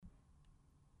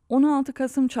16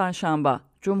 Kasım Çarşamba,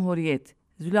 Cumhuriyet,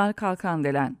 Zülal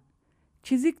Kalkandelen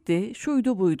Çizikti,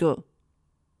 şuydu buydu.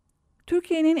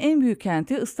 Türkiye'nin en büyük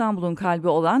kenti İstanbul'un kalbi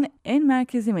olan en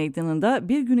merkezi meydanında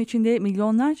bir gün içinde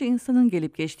milyonlarca insanın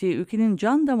gelip geçtiği ülkenin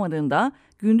can damarında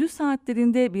gündüz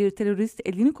saatlerinde bir terörist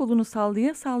elini kolunu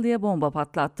sallaya sallaya bomba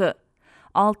patlattı.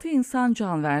 6 insan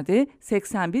can verdi,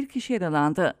 81 kişi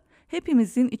yaralandı.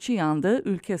 Hepimizin içi yandı,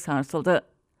 ülke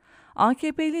sarsıldı.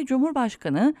 AKP'li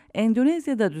Cumhurbaşkanı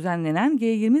Endonezya'da düzenlenen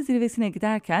G20 zirvesine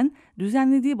giderken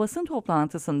düzenlediği basın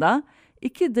toplantısında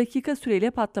 2 dakika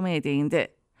süreyle patlamaya değindi.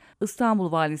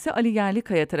 İstanbul Valisi Ali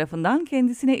Yerlikaya tarafından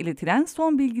kendisine iletilen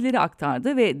son bilgileri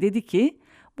aktardı ve dedi ki,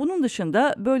 bunun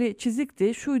dışında böyle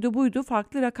çizikti, şuydu buydu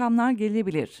farklı rakamlar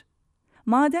gelebilir.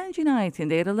 Maden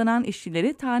cinayetinde yaralanan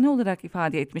işçileri tane olarak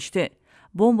ifade etmişti.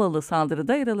 Bombalı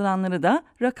saldırıda yaralananları da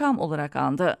rakam olarak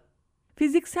andı.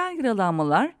 Fiziksel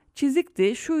yaralanmalar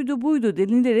çizikti, şuydu buydu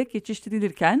denilerek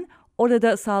geçiştirilirken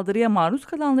orada saldırıya maruz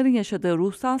kalanların yaşadığı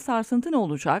ruhsal sarsıntı ne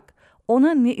olacak?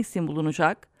 Ona ne isim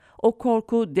bulunacak? O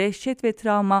korku, dehşet ve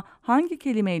travma hangi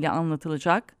kelimeyle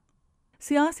anlatılacak?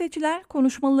 Siyasetçiler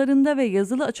konuşmalarında ve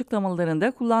yazılı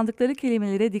açıklamalarında kullandıkları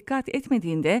kelimelere dikkat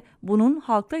etmediğinde bunun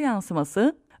halkta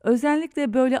yansıması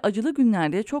özellikle böyle acılı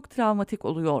günlerde çok travmatik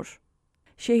oluyor.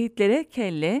 Şehitlere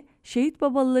kelle, şehit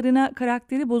babalarına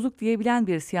karakteri bozuk diyebilen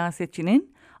bir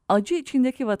siyasetçinin acı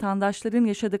içindeki vatandaşların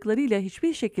yaşadıklarıyla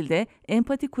hiçbir şekilde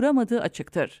empati kuramadığı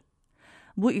açıktır.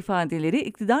 Bu ifadeleri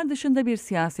iktidar dışında bir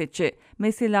siyasetçi,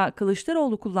 mesela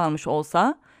Kılıçdaroğlu kullanmış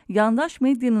olsa, yandaş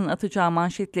medyanın atacağı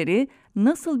manşetleri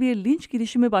nasıl bir linç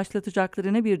girişimi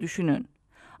başlatacaklarını bir düşünün.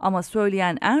 Ama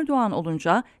söyleyen Erdoğan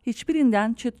olunca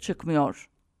hiçbirinden çıt çıkmıyor.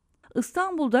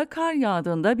 İstanbul'da kar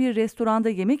yağdığında bir restoranda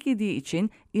yemek yediği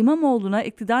için İmamoğlu'na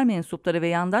iktidar mensupları ve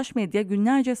yandaş medya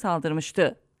günlerce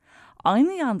saldırmıştı.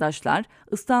 Aynı yandaşlar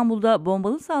İstanbul'da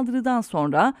bombalı saldırıdan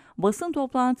sonra basın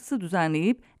toplantısı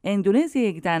düzenleyip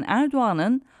Endonezya'ya giden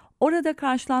Erdoğan'ın orada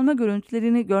karşılanma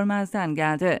görüntülerini görmezden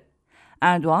geldi.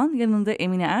 Erdoğan yanında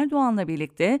Emine Erdoğan'la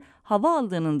birlikte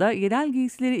havaalanında yerel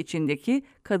giysileri içindeki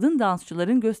kadın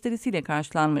dansçıların gösterisiyle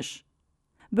karşılanmış.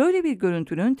 Böyle bir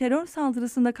görüntünün terör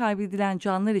saldırısında kaybedilen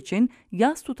canlar için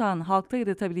yas tutan halkta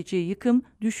yaratabileceği yıkım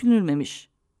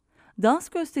düşünülmemiş. Dans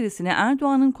gösterisine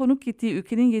Erdoğan'ın konuk gittiği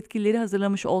ülkenin yetkilileri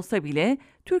hazırlamış olsa bile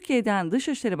Türkiye'den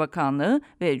Dışişleri Bakanlığı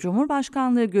ve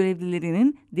Cumhurbaşkanlığı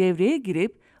görevlilerinin devreye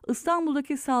girip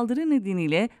İstanbul'daki saldırı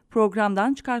nedeniyle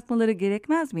programdan çıkartmaları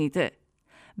gerekmez miydi?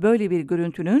 Böyle bir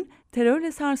görüntünün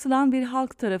terörle sarsılan bir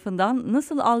halk tarafından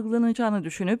nasıl algılanacağını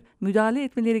düşünüp müdahale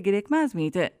etmeleri gerekmez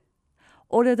miydi?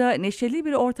 Orada neşeli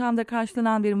bir ortamda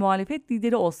karşılanan bir muhalefet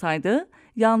lideri olsaydı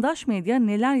yandaş medya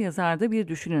neler yazardı bir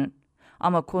düşünün.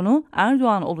 Ama konu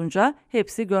Erdoğan olunca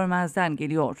hepsi görmezden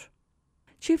geliyor.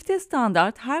 Çifte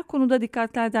standart her konuda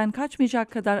dikkatlerden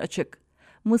kaçmayacak kadar açık.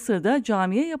 Mısır'da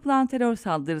camiye yapılan terör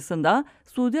saldırısında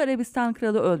Suudi Arabistan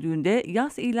kralı öldüğünde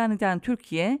yas ilan eden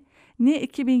Türkiye, ne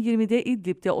 2020'de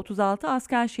İdlib'de 36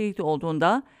 asker şehit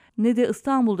olduğunda ne de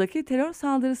İstanbul'daki terör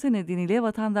saldırısı nedeniyle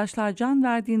vatandaşlar can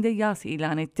verdiğinde yas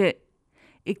ilan etti.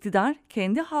 İktidar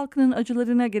kendi halkının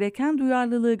acılarına gereken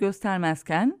duyarlılığı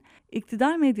göstermezken,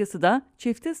 iktidar medyası da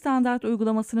çifte standart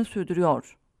uygulamasını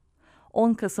sürdürüyor.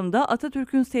 10 Kasım'da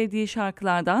Atatürk'ün sevdiği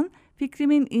şarkılardan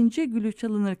Fikrimin İnce Gülü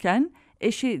çalınırken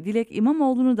eşi Dilek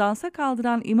İmamoğlu'nu dansa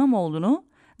kaldıran İmamoğlu'nu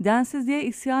densizliğe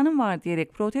isyanım var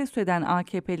diyerek protesto eden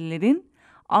AKP'lilerin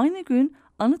aynı gün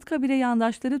Anıtkabir'e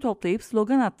yandaşları toplayıp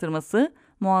slogan attırması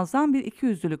muazzam bir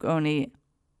ikiyüzlülük örneği.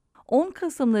 10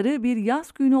 Kasımları bir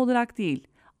yas günü olarak değil,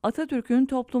 Atatürk'ün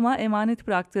topluma emanet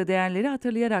bıraktığı değerleri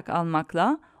hatırlayarak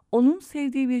almakla onun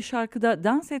sevdiği bir şarkıda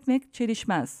dans etmek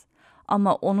çelişmez.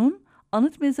 Ama onun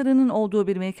anıt mezarının olduğu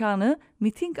bir mekanı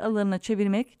miting alanına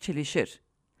çevirmek çelişir.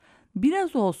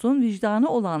 Biraz olsun vicdanı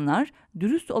olanlar,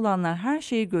 dürüst olanlar her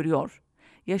şeyi görüyor.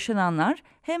 Yaşananlar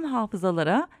hem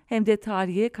hafızalara hem de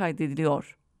tarihe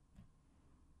kaydediliyor.